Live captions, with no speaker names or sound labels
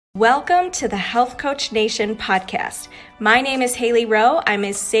Welcome to the Health Coach Nation podcast. My name is Haley Rowe. I'm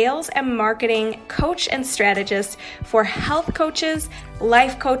a sales and marketing coach and strategist for health coaches,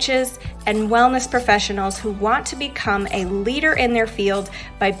 life coaches, and wellness professionals who want to become a leader in their field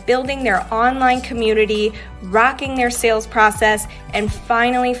by building their online community, rocking their sales process, and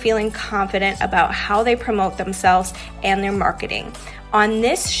finally feeling confident about how they promote themselves and their marketing. On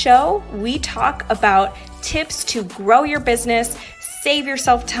this show, we talk about tips to grow your business, save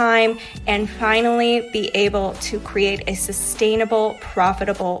yourself time, and finally be able to create a sustainable,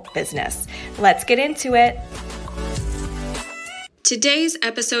 profitable business. Let's get into it. Today's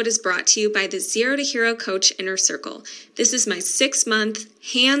episode is brought to you by the Zero to Hero Coach Inner Circle. This is my 6-month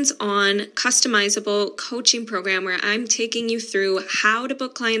hands-on customizable coaching program where I'm taking you through how to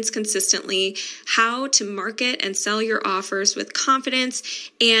book clients consistently, how to market and sell your offers with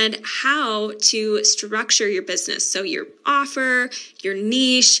confidence, and how to structure your business. So your offer, your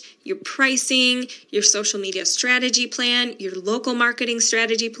niche, your pricing, your social media strategy plan, your local marketing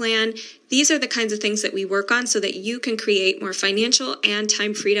strategy plan. These are the kinds of things that we work on so that you can create more financial and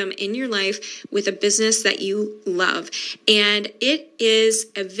time freedom in your life with a business that you love. And it is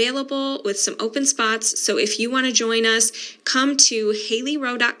available with some open spots. So if you want to join us, come to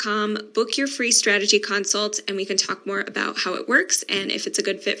haleyrowe.com, book your free strategy consult, and we can talk more about how it works and if it's a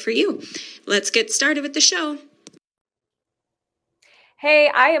good fit for you. Let's get started with the show.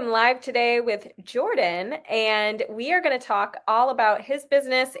 Hey, I am live today with Jordan, and we are going to talk all about his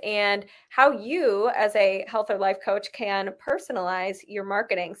business and how you, as a health or life coach, can personalize your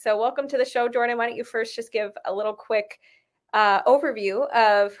marketing. So welcome to the show, Jordan. Why don't you first just give a little quick overview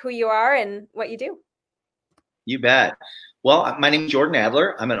of who you are and what you do? You bet. Well, my name is Jordan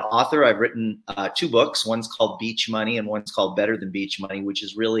Adler. I'm an author. I've written 2 books. One's called Beach Money and one's called Better Than Beach Money, which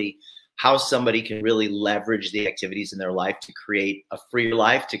is really how somebody can really leverage the activities in their life to create a freer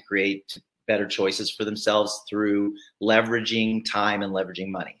life, to create better choices for themselves through leveraging time and leveraging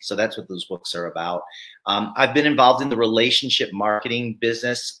money. So that's what those books are about. I've been involved in the relationship marketing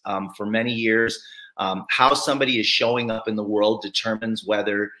business for many years. How somebody is showing up in the world determines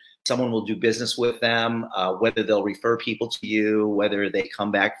whether someone will do business with them, whether they'll refer people to you, whether they come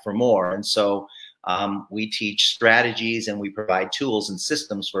back for more. And so we teach strategies and we provide tools and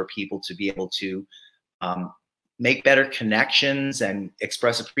systems for people to be able to make better connections and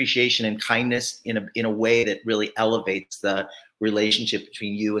express appreciation and kindness in a way that really elevates the relationship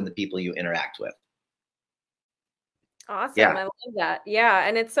between you and the people you interact with. Awesome. Yeah. I love that. Yeah.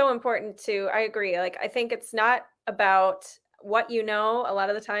 And it's so important I agree. I think it's not about what you know. A lot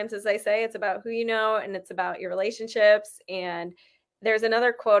of the times, as I say, it's about who you know, and it's about your relationships. And there's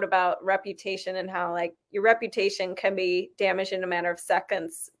another quote about reputation and how your reputation can be damaged in a matter of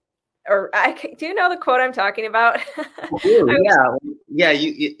seconds. Do you know the quote I'm talking about? Yeah.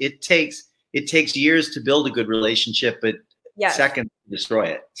 It takes years to build a good relationship, but seconds to destroy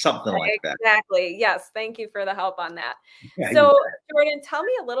it. Something like that. Exactly. Yes. Thank you for the help on that. Yeah, so Jordan, tell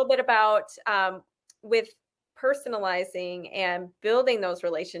me a little bit about with personalizing and building those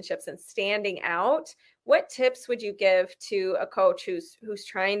relationships and standing out. What tips would you give to a coach who's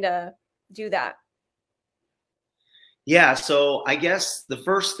trying to do that? Yeah, so I guess the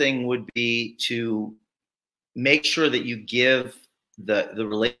first thing would be to make sure that you give the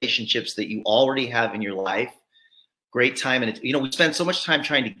relationships that you already have in your life great time. And we spend so much time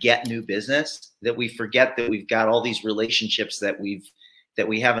trying to get new business that we forget that we've got all these relationships that we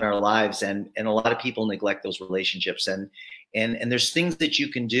have in our lives, and a lot of people neglect those relationships. And there's things that you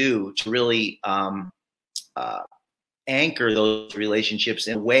can do to really anchor those relationships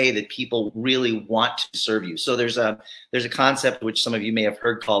in a way that people really want to serve you. So there's a concept which some of you may have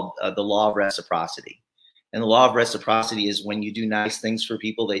heard called the law of reciprocity. And the law of reciprocity is when you do nice things for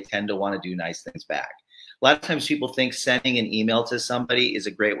people, they tend to want to do nice things back. A lot of times people think sending an email to somebody is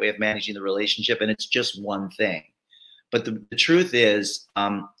a great way of managing the relationship, and it's just one thing. But the truth is,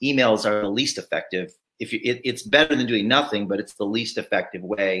 emails are the least effective. It's better than doing nothing, but it's the least effective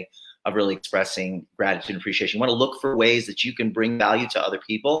way of really expressing gratitude and appreciation. You want to look for ways that you can bring value to other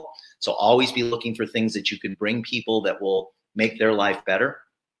people. So always be looking for things that you can bring people that will make their life better.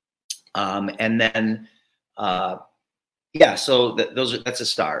 So that's a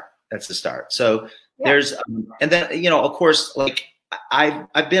start. That's the start. So there's, and then, of course,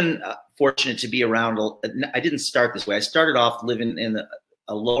 I've been fortunate to be around. I didn't start this way. I started off living in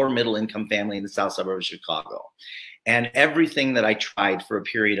a lower middle income family in the south suburb of Chicago. And everything that I tried for a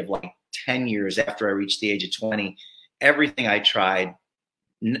period of 10 years after I reached the age of 20, everything I tried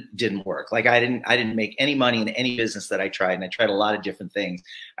didn't work. I didn't make any money in any business that I tried. And I tried a lot of different things.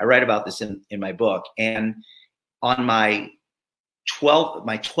 I write about this in my book. And on my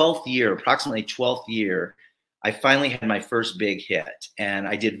my 12th year, approximately 12th year, I finally had my first big hit, and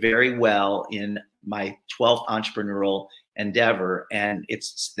I did very well in my 12th entrepreneurial endeavor. And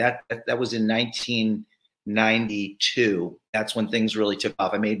that was in 1992. That's when things really took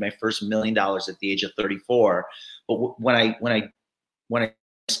off. I made my first $1 million at the age of 34. But when I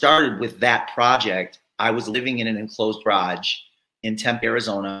started with that project, I was living in an enclosed garage in Tempe,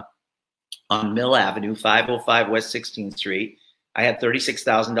 Arizona, on Mill Avenue, 505 West 16th Street. I had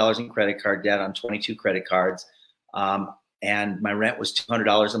 $36,000 in credit card debt on 22 credit cards, and my rent was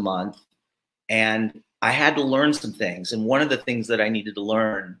 $200 a month. And I had to learn some things. And one of the things that I needed to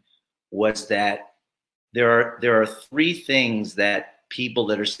learn was that there are three things that people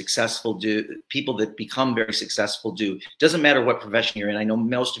that are successful do, people that become very successful do. Doesn't matter what profession you're in. I know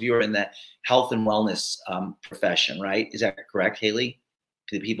most of you are in the health and wellness profession, right? Is that correct, Haley?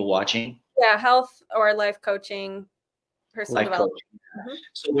 To the people watching? Yeah, health or life coaching, personal development. Mm-hmm.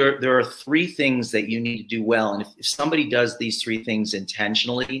 So there are three things that you need to do well. And if somebody does these three things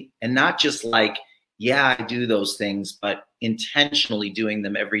intentionally, and not just like, yeah, I do those things, but intentionally doing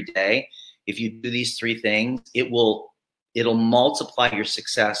them every day, if you do these three things, it'll multiply your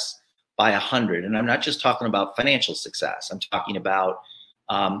success by 100. And I'm not just talking about financial success. I'm talking about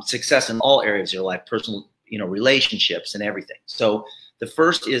success in all areas of your life, personal, relationships and everything. So the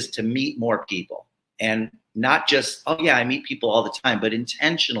first is to meet more people, and not just, oh yeah, I meet people all the time, but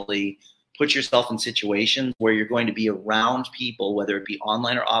intentionally put yourself in situations where you're going to be around people, whether it be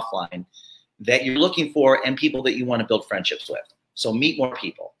online or offline, that you're looking for and people that you want to build friendships with. So meet more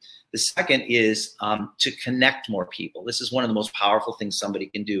people. The second is to connect more people. This is one of the most powerful things somebody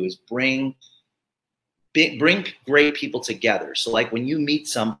can do, is bring great people together. So like when you meet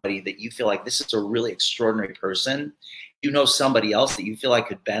somebody that you feel like this is a really extraordinary person, somebody else that you feel like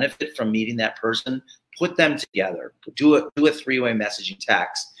could benefit from meeting that person, put them together, do a three-way messaging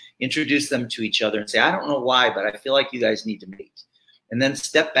text, introduce them to each other and say, I don't know why, but I feel like you guys need to meet. And then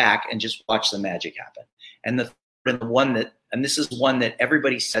step back and just watch the magic happen. And this is one that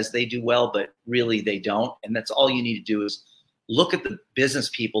everybody says they do well, but really they don't. And that's all you need to do is look at the business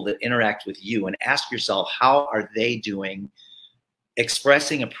people that interact with you and ask yourself, how are they doing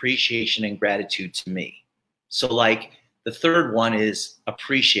expressing appreciation and gratitude to me? So like the third one is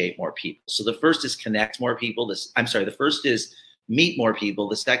appreciate more people. So the first is connect more people. The first is meet more people.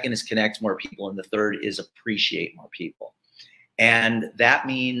 The second is connect more people. And the third is appreciate more people. And that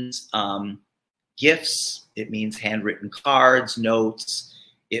means gifts. It means handwritten cards, notes.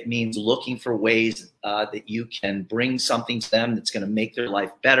 It means looking for ways that you can bring something to them that's going to make their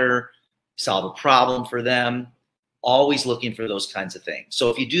life better, solve a problem for them. Always looking for those kinds of things. So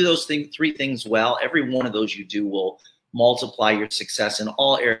if you do those three things well, every one of those you do will multiply your success in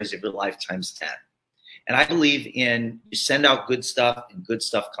all areas of your life times 10. And I believe you send out good stuff and good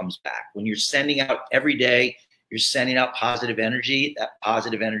stuff comes back. When you're sending out every day, you're sending out positive energy. That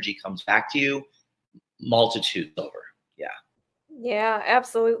positive energy comes back to you multitudes over. Yeah. Yeah,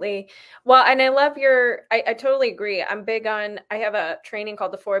 absolutely. Well, and I love I totally agree. I'm big on, I have a training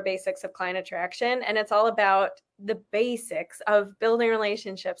called the 4 Basics of Client Attraction, and it's all about the basics of building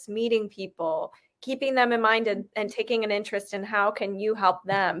relationships, meeting people, keeping them in mind, and taking an interest in how can you help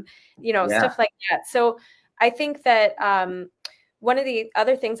them, stuff like that. So I think that one of the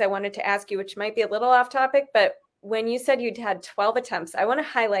other things I wanted to ask you, which might be a little off topic, but when you said you'd had 12 attempts, I want to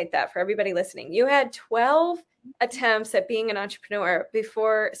highlight that for everybody listening. You had 12 attempts at being an entrepreneur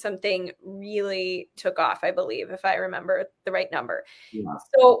before something really took off, I believe, if I remember the right number. Yeah.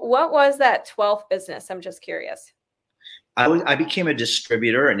 So what was that 12th business? I'm just curious. I became a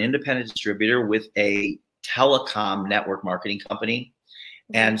distributor, an independent distributor with a telecom network marketing company.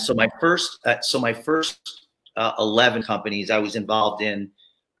 And so my first 11 companies, I was involved in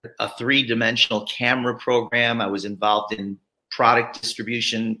a 3-dimensional camera program. I was involved in product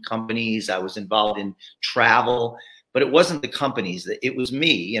distribution companies. I was involved in travel, but it wasn't the companies. It was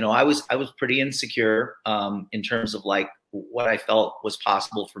me. I was pretty insecure in terms of like what I felt was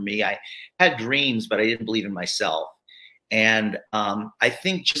possible for me. I had dreams, but I didn't believe in myself. And I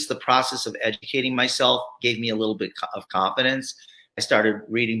think just the process of educating myself gave me a little bit of confidence. I started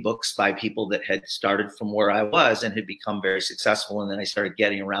reading books by people that had started from where I was and had become very successful. And then I started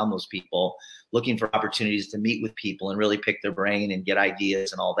getting around those people, looking for opportunities to meet with people and really pick their brain and get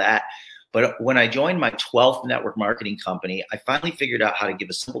ideas and all that. But when I joined my 12th network marketing company, I finally figured out how to give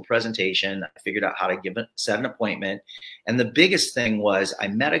a simple presentation. I figured out how to set an appointment. And the biggest thing was I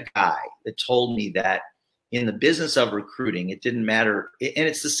met a guy that told me that in the business of recruiting, it didn't matter. And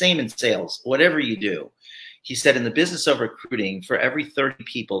it's the same in sales, whatever you do. He said, in the business of recruiting, for every 30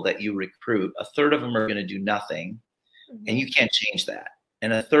 people that you recruit, a third of them are going to do nothing. and you can't change that.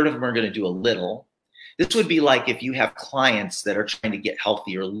 And a third of them are going to do a little. This would be like if you have clients that are trying to get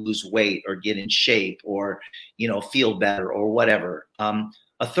healthy or lose weight or get in shape or, feel better or whatever.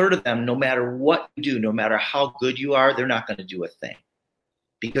 A third of them, no matter what you do, no matter how good you are, they're not going to do a thing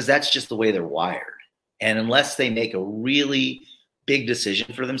because that's just the way they're wired. And unless they make a really big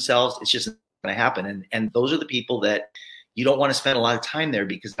decision for themselves, it's just not going to happen. And those are the people that you don't want to spend a lot of time there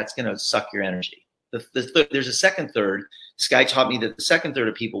because that's going to suck your energy. There's a second third. This guy taught me that the second third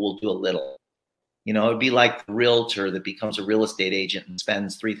of people will do a little. It'd be like the realtor that becomes a real estate agent and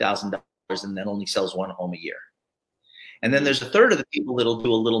spends $3,000 and then only sells one home a year. And then there's a third of the people that'll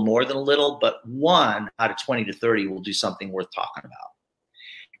do a little more than a little, but 1 out of 20 to 30 will do something worth talking about.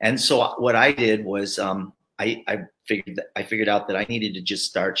 And so what I did was I figured out that I needed to just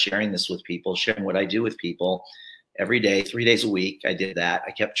start sharing this with people, sharing what I do with people every day, 3 days a week. I did that.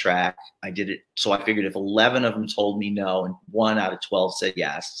 I kept track. I did it. So I figured if 11 of them told me no and 1 out of 12 said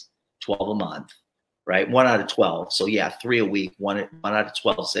yes, 12 a month, right? 1 out of 12. So yeah, 3 a week, one out of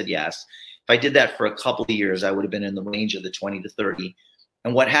 12 said yes. If I did that for a couple of years, I would have been in the range of the 20 to 30.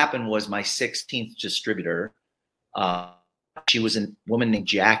 And what happened was my 16th distributor, she was a woman named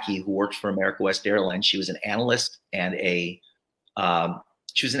Jackie who worked for America West Airlines. She was an analyst and she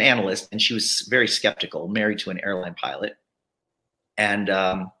was very skeptical, married to an airline pilot. And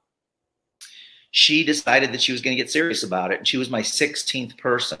she decided that she was going to get serious about it. And she was my 16th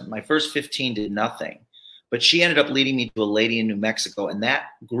person. My first 15 did nothing. But she ended up leading me to a lady in New Mexico. And that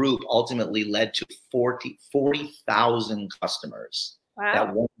group ultimately led to 40,000 customers. Wow.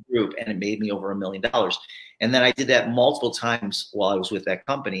 That one group. And it made me over $1 million. And then I did that multiple times while I was with that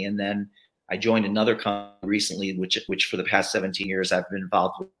company. And then I joined another company recently, which for the past 17 years, I've been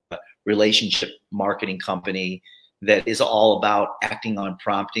involved with a relationship marketing company that is all about acting on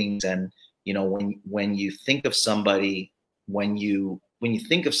promptings. And, when you think of somebody, when you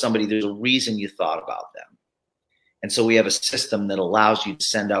think of somebody, there's a reason you thought about them. And so we have a system that allows you to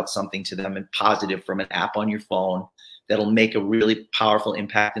send out something to them in positive from an app on your phone that'll make a really powerful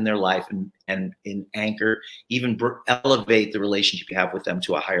impact in their life and in anchor, even elevate the relationship you have with them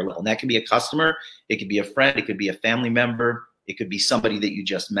to a higher level. And that can be a customer, it could be a friend, it could be a family member, it could be somebody that you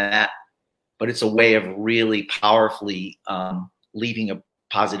just met, but it's a way of really powerfully leaving a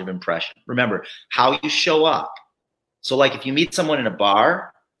positive impression. Remember how you show up. So like if you meet someone in a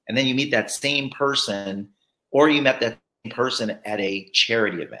bar and then you meet that same person, or you met that same person at a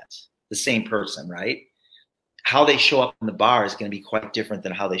charity event, the same person, right? How they show up in the bar is going to be quite different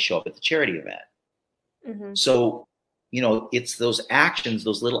than how they show up at the charity event. Mm-hmm. So, it's those actions,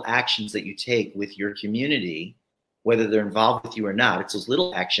 those little actions that you take with your community, whether they're involved with you or not. It's those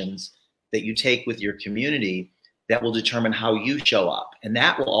little actions that you take with your community that will determine how you show up. And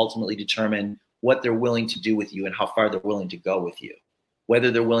that will ultimately determine what they're willing to do with you and how far they're willing to go with you, whether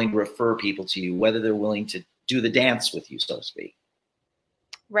they're willing to refer people to you, whether they're willing to do the dance with you, so to speak.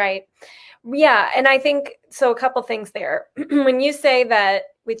 Right. Yeah. And I think, so a couple things there. When you say that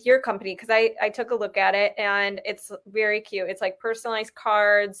with your company, because I took a look at it and it's very cute. It's like personalized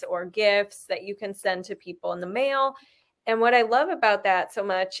cards or gifts that you can send to people in the mail. And what I love about that so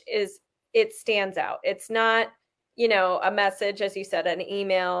much is it stands out. It's not, a message, as you said, an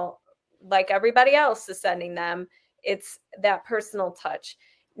email like everybody else is sending them. It's that personal touch.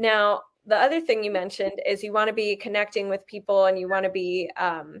 Now, the other thing you mentioned is you want to be connecting with people and you want to be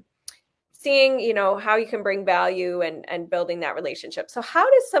seeing, how you can bring value and building that relationship. So how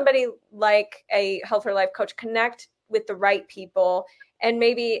does somebody like a Health for Life coach connect with the right people and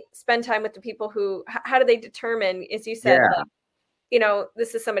maybe spend time with the people who, how do they determine, as you said,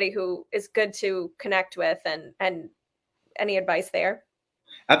 this is somebody who is good to connect with and any advice there?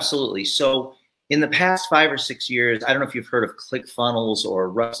 Absolutely. So in the past 5 or 6 years, I don't know if you've heard of ClickFunnels or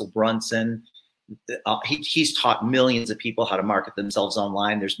Russell Brunson. He's taught millions of people how to market themselves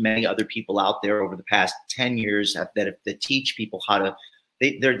online. There's many other people out there over the past 10 years that teach people how to,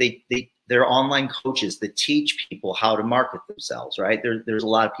 they're online coaches that teach people how to market themselves, right? There's a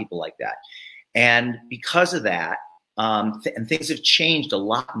lot of people like that. And because of that, and things have changed a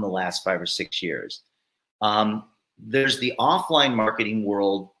lot in the last 5 or 6 years. There's the offline marketing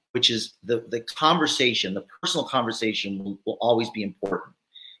world, which is the conversation, the personal conversation will always be important.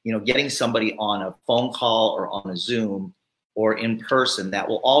 Getting somebody on a phone call or on a Zoom or in person, that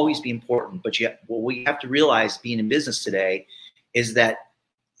will always be important. But what we have to realize being in business today is that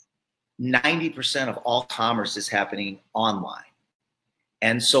 90% of all commerce is happening online.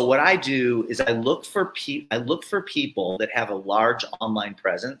 And so what I do is I look for people that have a large online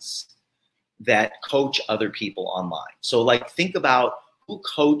presence that coach other people online. So like think about who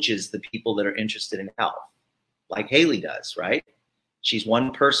coaches the people that are interested in health. like Haley does, right? She's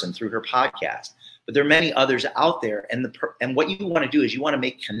one person through her podcast, but there are many others out there. And what you want to do is you want to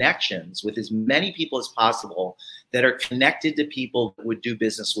make connections with as many people as possible that are connected to people that would do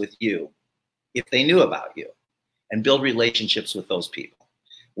business with you if they knew about you, and build relationships with those people.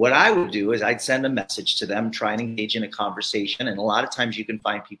 What I would do is I'd send a message to them, try and engage in a conversation. And a lot of times you can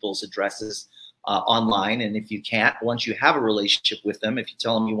find people's addresses online. And if you can't, once you have a relationship with them, if you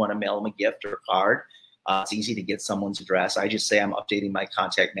tell them you want to mail them a gift or a card, it's easy to get someone's address. I just say I'm updating my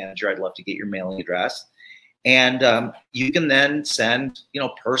contact manager. I'd love to get your mailing address. And you can then send,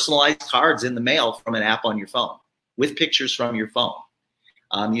 personalized cards in the mail from an app on your phone with pictures from your phone.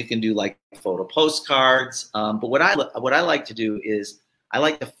 You can do like photo postcards. But what I like to do is I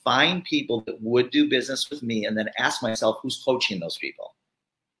like to find people that would do business with me and then ask myself who's coaching those people.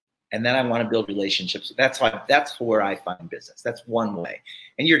 And then I want to build relationships. That's where I find business. That's one way.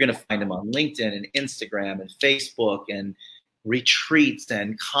 And you're going to find them on LinkedIn and Instagram and Facebook and retreats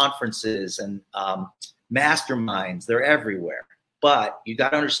and conferences and masterminds. They're everywhere. But you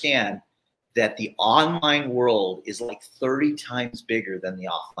got to understand that the online world is like 30 times bigger than the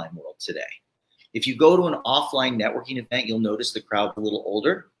offline world today. If you go to an offline networking event, you'll notice the crowd's a little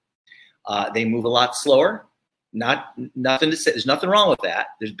older. They move a lot slower. Nothing to say. There's nothing wrong with that.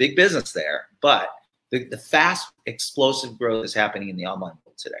 There's big business there, but the fast, explosive growth is happening in the online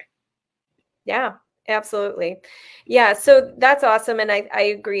world today. Yeah, absolutely. Yeah, so that's awesome, and I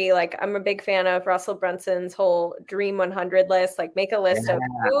agree. Like, I'm a big fan of Russell Brunson's whole Dream 100 list. Like, make a list of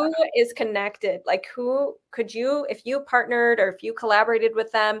who is connected. Like, who could you, if you partnered or if you collaborated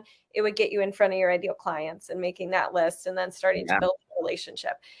with them, it would get you in front of your ideal clients, and making that list and then starting to build a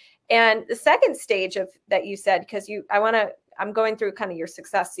relationship. And the second stage of that you said, because I'm going through kind of your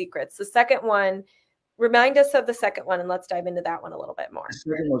success secrets. The second one, remind us of the second one, and let's dive into that one a little bit more. The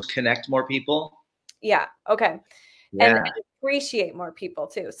second was connect more people. Yeah. Okay. Yeah. And appreciate more people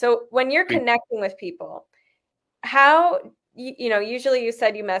too. So when you're connecting with people, how, usually you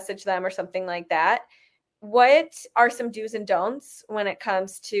said you message them or something like that. What are some do's and don'ts when it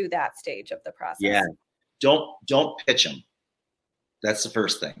comes to that stage of the process? Yeah. Don't pitch them. That's the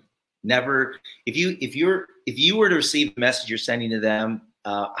first thing. Never, if you were to receive a message you're sending to them,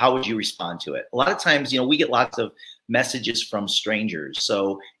 how would you respond to it? A lot of times, we get lots of messages from strangers.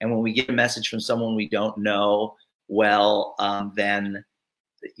 And when we get a message from someone we don't know well, then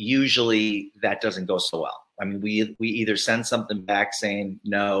usually that doesn't go so well. I mean, we either send something back saying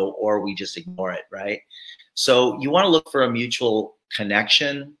no, or we just ignore it, right? So you want to look for a mutual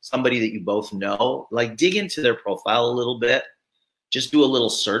connection, somebody that you both know, like dig into their profile a little bit. Just do a little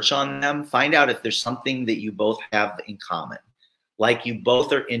search on them. Find out if there's something that you both have in common. Like you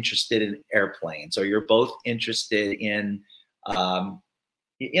both are interested in airplanes, or you're both interested in,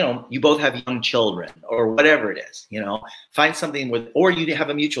 you both have young children, or whatever it is, find something or you have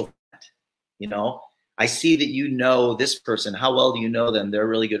a mutual friend, I see that you know this person. How well do you know them? They're a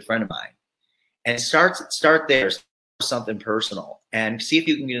really good friend of mine. And start there, something personal, and see if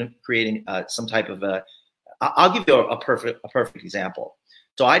you can create some type of I'll give you a perfect example.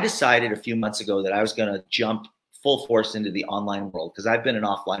 So I decided a few months ago that I was going to jump full force into the online world, because I've been an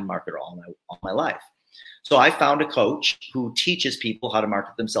offline marketer all my life. So I found a coach who teaches people how to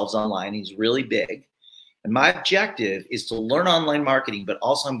market themselves online. He's really big. And my objective is to learn online marketing, but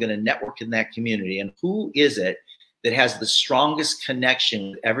also I'm going to network in that community. And who is it that has the strongest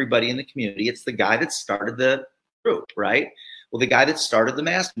connection with everybody in the community? It's the guy that started the group, right? Well, the guy that started the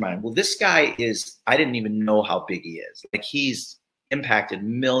mastermind. Well, this guy I didn't even know how big he is. Like, he's impacted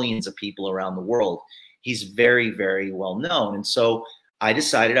millions of people around the world. He's very, very well known. And so I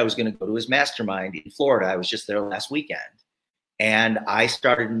decided I was going to go to his mastermind in Florida. I was just there last weekend. And I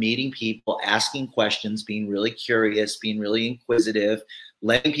started meeting people, asking questions, being really curious, being really inquisitive,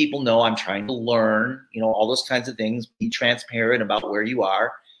 letting people know I'm trying to learn, all those kinds of things. Be transparent about where you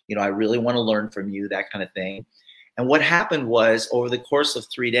are. I really want to learn from you, that kind of thing. And what happened was, over the course of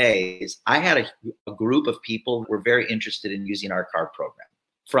 3 days, I had a group of people who were very interested in using our card program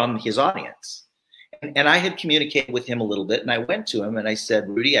from his audience. And I had communicated with him a little bit, and I went to him and I said,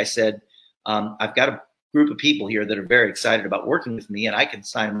 Rudy, I've got a group of people here that are very excited about working with me, and I can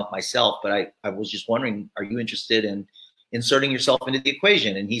sign them up myself, but I was just wondering, are you interested in inserting yourself into the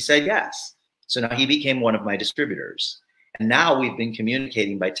equation? And he said yes. So now he became one of my distributors. And now we've been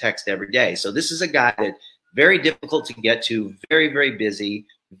communicating by text every day. So this is a guy that very difficult to get to, very, very busy,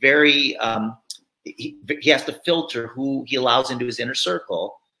 very, he has to filter who he allows into his inner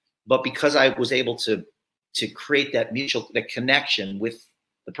circle. But because I was able to create that connection with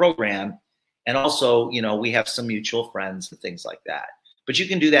the program, and also, we have some mutual friends and things like that. But you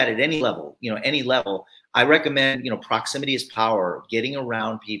can do that at any level, any level. I recommend, proximity is power, getting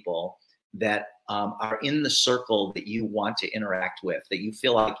around people that are in the circle that you want to interact with, that you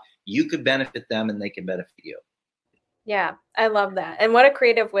feel like you could benefit them and they can benefit you. Yeah, I love that. And what a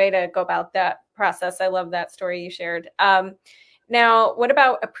creative way to go about that process. I love that story you shared. Now, what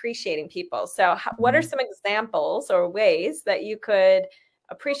about appreciating people? So what are some examples or ways that you could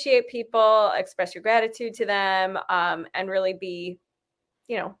appreciate people, express your gratitude to them, and really be,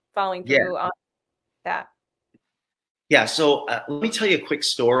 following through on that? Yeah. So let me tell you a quick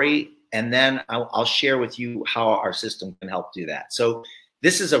story, and then I'll share with you how our system can help do that. So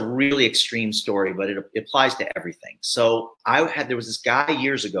this is a really extreme story, but it applies to everything. So there was this guy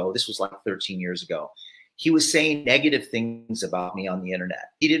years ago, this was like 13 years ago. He was saying negative things about me on the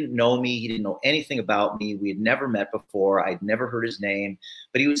internet. He didn't know me. He didn't know anything about me. We had never met before. I'd never heard his name,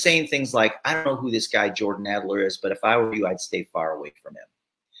 but he was saying things like, I don't know who this guy Jordan Adler is, but if I were you, I'd stay far away from him.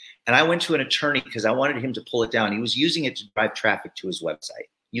 And I went to an attorney because I wanted him to pull it down. He was using it to drive traffic to his website,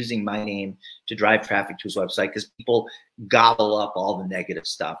 using my name to drive traffic to his website because people gobble up all the negative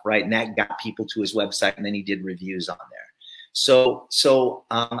stuff, right? And that got people to his website, and then he did reviews on there. So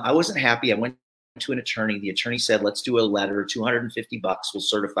I wasn't happy. I went to an attorney. The attorney said, let's do a letter, $250. We'll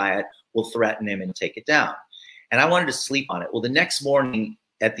certify it. We'll threaten him and take it down. And I wanted to sleep on it. Well, the next morning,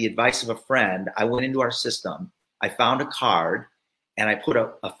 at the advice of a friend, I went into our system. I found a card, and I put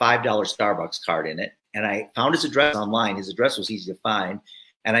a $5 Starbucks card in it. And I found his address online. His address was easy to find.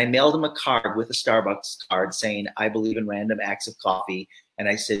 And I mailed him a card with a Starbucks card saying, I believe in random acts of coffee. And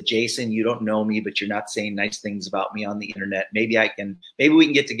I said, Jason, you don't know me, but you're not saying nice things about me on the internet. Maybe we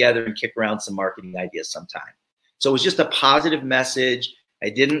can get together and kick around some marketing ideas sometime. So it was just a positive message. I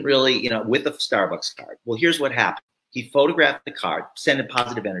didn't really, with a Starbucks card. Well, here's what happened. He photographed the card, sending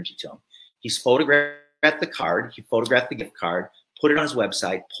positive energy to him. He's photographed the card. He photographed the gift card, put it on his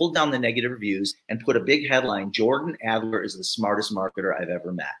website, pulled down the negative reviews, and put a big headline, Jordan Adler is the smartest marketer I've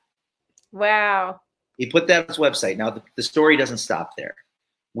ever met. Wow. He put that on his website. Now, the story doesn't stop there.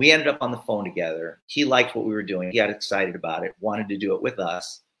 We ended up on the phone together. He liked what we were doing. He got excited about it, wanted to do it with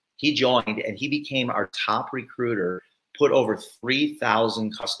us. He joined, and he became our top recruiter, put over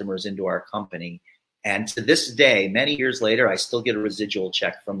 3,000 customers into our company. And to this day, many years later, I still get a residual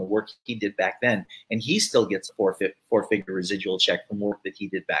check from the work he did back then. And he still gets a four-figure residual check from work that he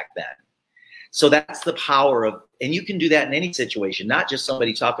did back then. So that's the power of, and you can do that in any situation, not just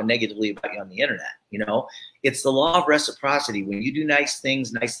somebody talking negatively about you on the internet. It's the law of reciprocity. When you do nice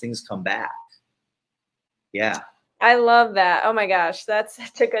things come back. Yeah. I love that. Oh my gosh. That's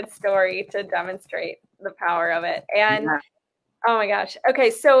such a good story to demonstrate the power of it. And Oh my gosh. Okay.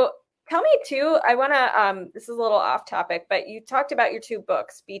 So tell me too, I want to, this is a little off topic, but you talked about your two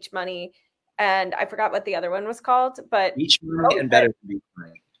books, Beach Money, and I forgot what the other one was called, but Beach Money and Better Than Beach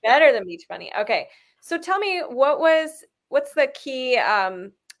Money. Better Than Beach Money. Okay. So tell me what's the key,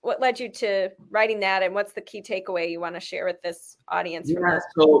 what led you to writing that, and what's the key takeaway you want to share with this audience? From this?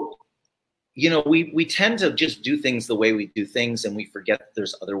 So, we tend to just do things the way we do things, and we forget that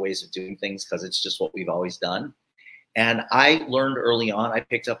there's other ways of doing things because it's just what we've always done. And I learned early on, I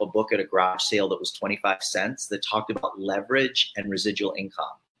picked up a book at a garage sale that was 25 cents that talked about leverage and residual income.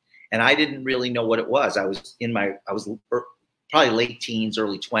 And I didn't really know what it was. I was probably late teens,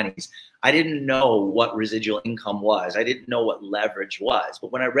 early 20s. I didn't know what residual income was. I didn't know what leverage was.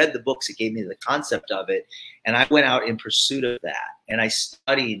 But when I read the books, it gave me the concept of it. And I went out in pursuit of that. And I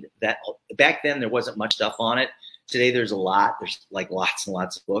studied that. Back then, there wasn't much stuff on it. Today, there's a lot. There's like lots and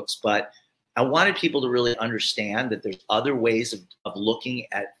lots of books. But I wanted people to really understand that there's other ways of looking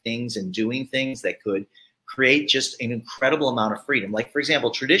at things and doing things that could create just an incredible amount of freedom. Like, for example,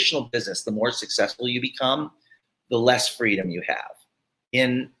 traditional business, the more successful you become, the less freedom you have.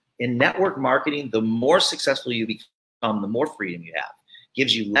 In network marketing, the more successful you become, the more freedom you have.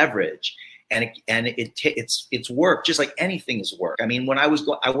 Gives you leverage, and it's work, just like anything is work. I mean, when I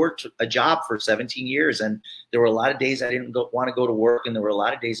worked a job for 17 years, and there were a lot of days I didn't want to go to work, and there were a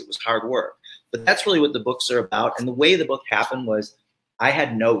lot of days it was hard work. But that's really what the books are about. And the way the book happened was I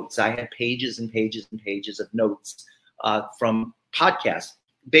had notes. I had pages and pages and pages of notes from podcasts,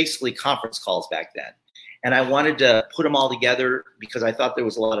 basically conference calls back then. And I wanted to put them all together because I thought there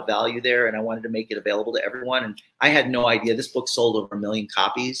was a lot of value there, and I wanted to make it available to everyone. And I had no idea. This book sold over 1 million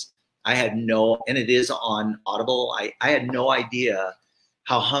copies. And it is on Audible. I had no idea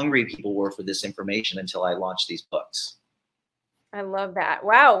how hungry people were for this information until I launched these books. I love that.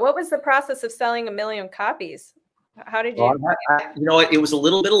 Wow. What was the process of selling 1 million copies? How did you? Well, it was a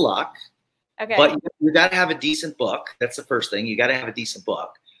little bit of luck. Okay. But you got to have a decent book. That's the first thing. You got to have a decent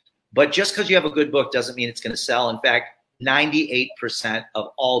book. But just because you have a good book doesn't mean it's going to sell. In fact, 98% of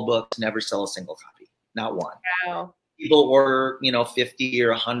all books never sell a single copy. not one. Wow. People order, 50 or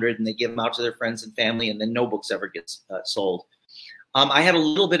 100 and they give them out to their friends and family, and then no books ever gets sold. I had a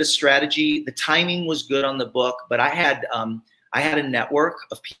little bit of strategy. The timing was good on the book, but I had a network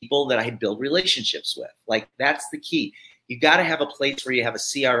of people that I had built relationships with. Like, that's the key. You got to have a place where you have a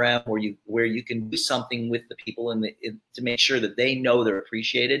CRM where you can do something with the people to make sure that they know they're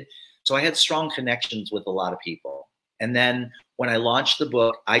appreciated. So I had strong connections with a lot of people. And then when I launched the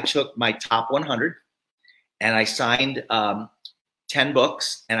book, I took my top 100 and I signed 10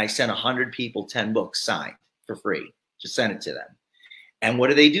 books, and I sent 100 people 10 books signed for free. Just sent it to them. And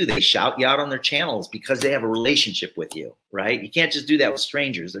what do? They shout you out on their channels because they have a relationship with you, right? You can't just do that with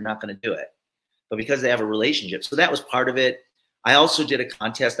strangers. They're not going to do it. But because they have a relationship. So that was part of it. I also did a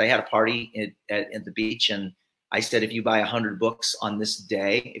contest. I had a party at the beach, and I said, if you buy 100 books on this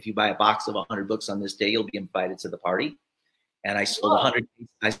day, if you buy a box of 100 books on this day, you'll be invited to the party. And I sold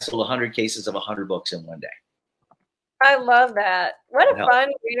 100 cases of 100 books in one day. I love that. What a fun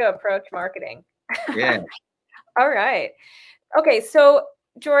way to approach marketing. Yeah. All right. Okay. So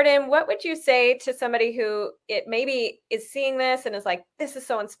Jordan, what would you say to somebody who maybe is seeing this and is like, this is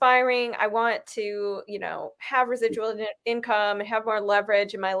so inspiring. I want to, have residual income and have more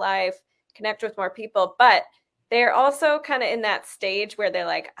leverage in my life, connect with more people, but they're also kind of in that stage where they're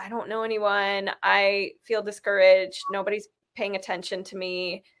like, I don't know anyone. I feel discouraged. Nobody's paying attention to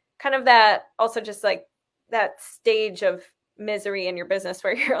me. Kind of that, also just like that stage of misery in your business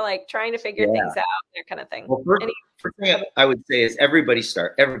where you're like trying to figure things out, that kind of thing. Well, first thing I would say is everybody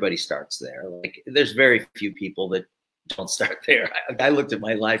starts there. Like, there's very few people that don't start there. I looked at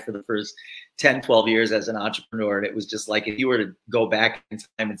my life for the first 10, 12 years as an entrepreneur, and it was just like, if you were to go back in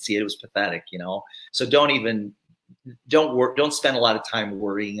time and see it, it was pathetic, So don't spend a lot of time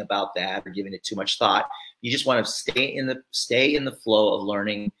worrying about that or giving it too much thought. You just want to stay in the flow of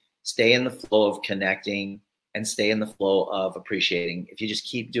learning, stay in the flow of connecting, and stay in the flow of appreciating. If you just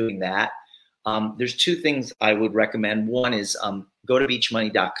keep doing that, there's two things I would recommend. One is go to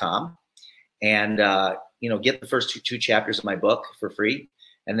beachmoney.com and get the first two chapters of my book for free.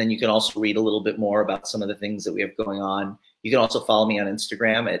 And then you can also read a little bit more about some of the things that we have going on. You can also follow me on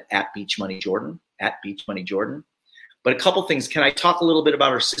Instagram at beachmoneyjordan, @beachmoneyjordan. But a couple things. Can I talk a little bit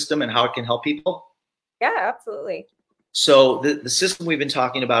about our system and how it can help people? Yeah, absolutely. So the system we've been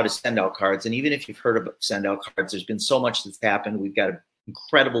talking about is send out cards. And even if you've heard about send out cards, there's been so much that's happened. We've got an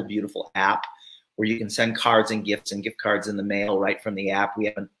incredible, beautiful app where you can send cards and gift cards in the mail right from the app. We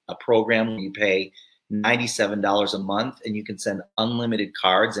have a program where you pay $97 a month and you can send unlimited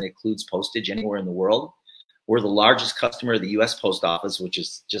cards, and it includes postage anywhere in the world. We're the largest customer of the U.S. Post Office, which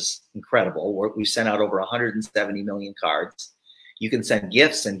is just incredible. We've sent out over 170 million cards. You can send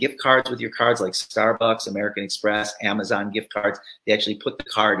gifts and gift cards with your cards, like Starbucks, American Express, Amazon gift cards. They actually put the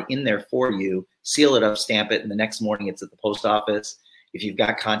card in there for you, seal it up, stamp it, and the next morning it's at the post office. If you've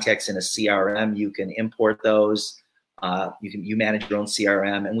got contacts in a CRM, you can import those. You manage your own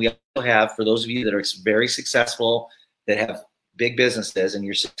CRM. And we also have, for those of you that are very successful, that have big businesses and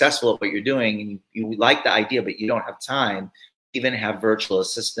you're successful at what you're doing and you like the idea, but you don't have time, even have virtual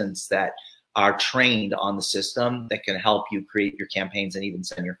assistants that are trained on the system that can help you create your campaigns and even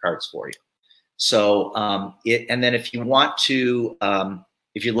send your cards for you. So and then if you want to,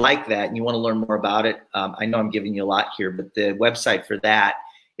 if you like that and you want to learn more about it, I know I'm giving you a lot here, but the website for that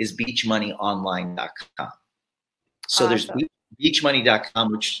is beachmoneyonline.com. So there's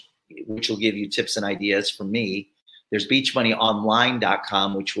beachmoney.com, which will give you tips and ideas from me. There's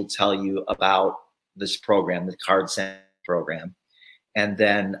beachmoneyonline.com, which will tell you about this program, the card send program. And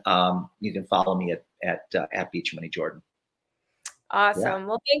then you can follow me at beachmoneyjordan. Awesome. Yeah.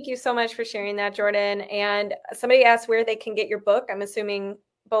 Well, thank you so much for sharing that, Jordan. And somebody asked where they can get your book. I'm assuming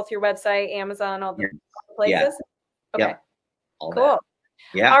both your website, Amazon, all the places. Yeah. Okay. Yep. Cool. That.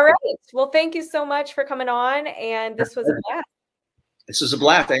 Yeah. All right. Well, thank you so much for coming on. And this was a blast. This was a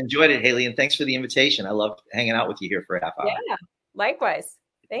blast. I enjoyed it, Haley. And thanks for the invitation. I loved hanging out with you here for a half hour. Yeah. Likewise.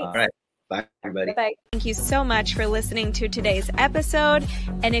 Thanks. All right. Bye, everybody. Bye-bye. Thank you so much for listening to today's episode.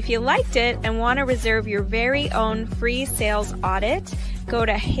 And if you liked it and want to reserve your very own free sales audit, go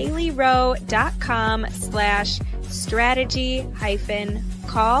to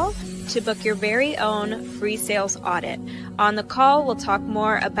haleyrowe.com/strategy-call to book your very own free sales audit. On the call, we'll talk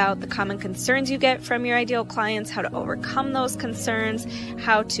more about the common concerns you get from your ideal clients, how to overcome those concerns,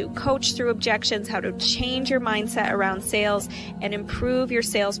 how to coach through objections, how to change your mindset around sales, and improve your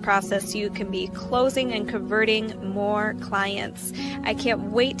sales process so you can be closing and converting more clients. I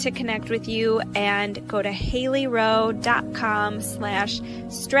can't wait to connect with you, and go to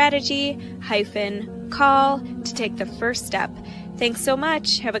haleyrowe.com/strategy-call to take the first step. Thanks so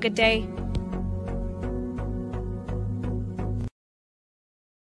much. Have a good day.